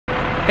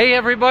Hey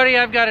everybody,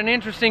 I've got an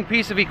interesting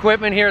piece of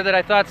equipment here that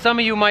I thought some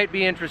of you might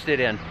be interested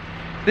in.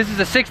 This is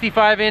a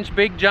 65-inch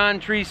Big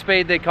John tree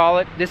spade, they call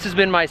it. This has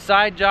been my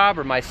side job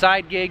or my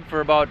side gig for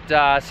about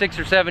 6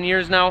 or 7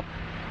 years now.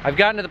 I've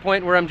gotten to the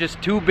point where I'm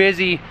just too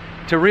busy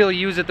to really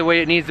use it the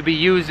way it needs to be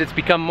used. It's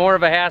become more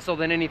of a hassle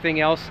than anything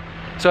else.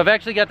 So I've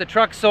actually got the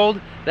truck sold.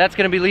 That's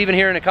going to be leaving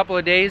here in a couple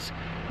of days.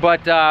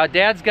 But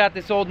Dad's got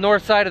this old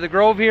north side of the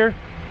grove here,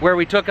 where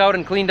we took out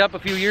and cleaned up a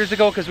few years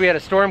ago because we had a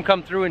storm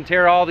come through and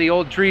tear all the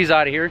old trees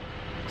out of here.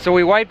 So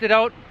we wiped it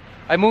out.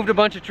 I moved a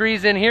bunch of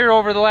trees in here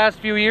over the last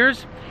few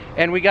years,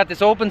 and we got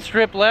this open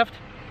strip left.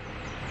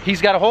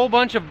 He's got a whole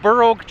bunch of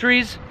bur oak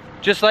trees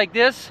just like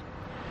this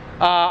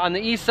on the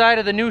east side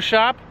of the new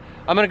shop.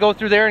 I'm gonna go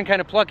through there and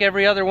kind of pluck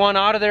every other one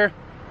out of there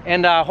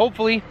and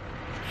hopefully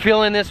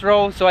fill in this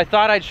row. So I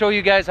thought I'd show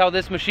you guys how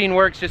this machine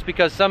works, just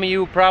because some of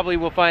you probably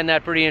will find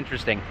that pretty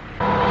interesting.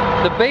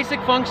 The basic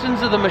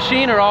functions of the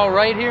machine are all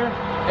right here.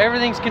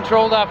 Everything's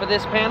controlled off of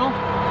this panel.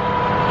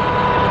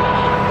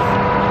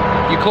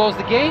 You close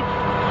the gate.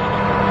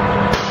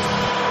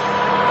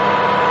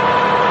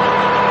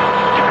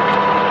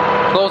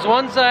 Close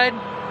one side,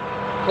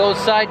 close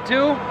side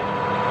two.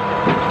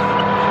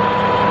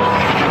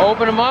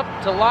 Open them up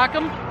to lock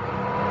them.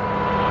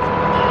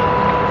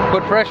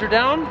 Put pressure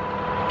down.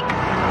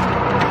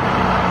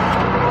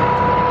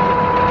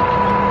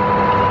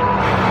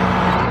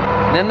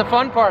 And then the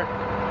fun part.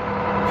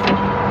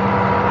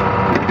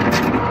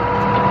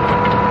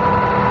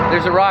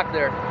 There's a rock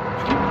there.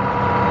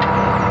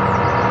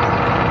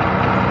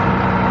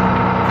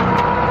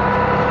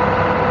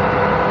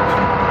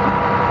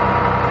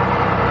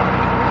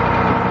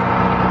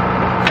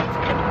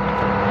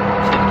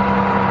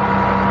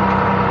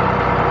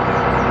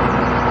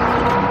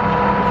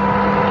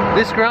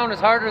 This ground is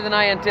harder than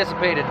I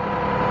anticipated.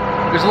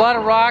 There's a lot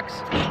of rocks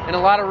and a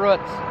lot of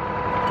roots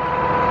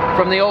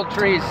from the old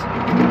trees.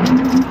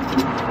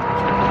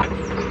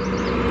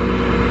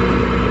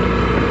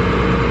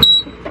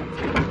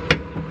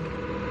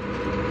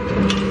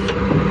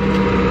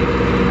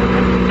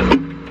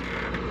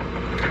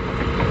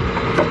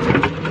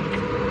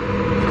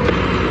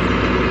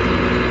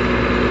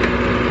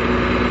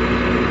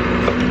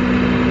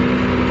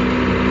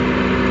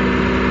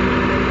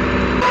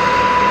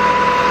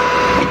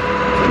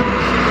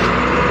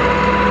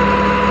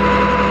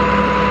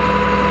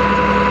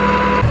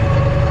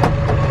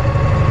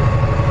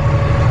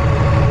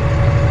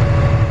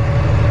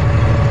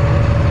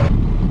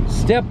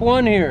 Step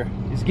one here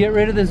is get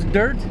rid of this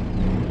dirt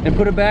and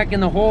put it back in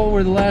the hole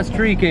where the last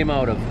tree came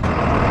out of.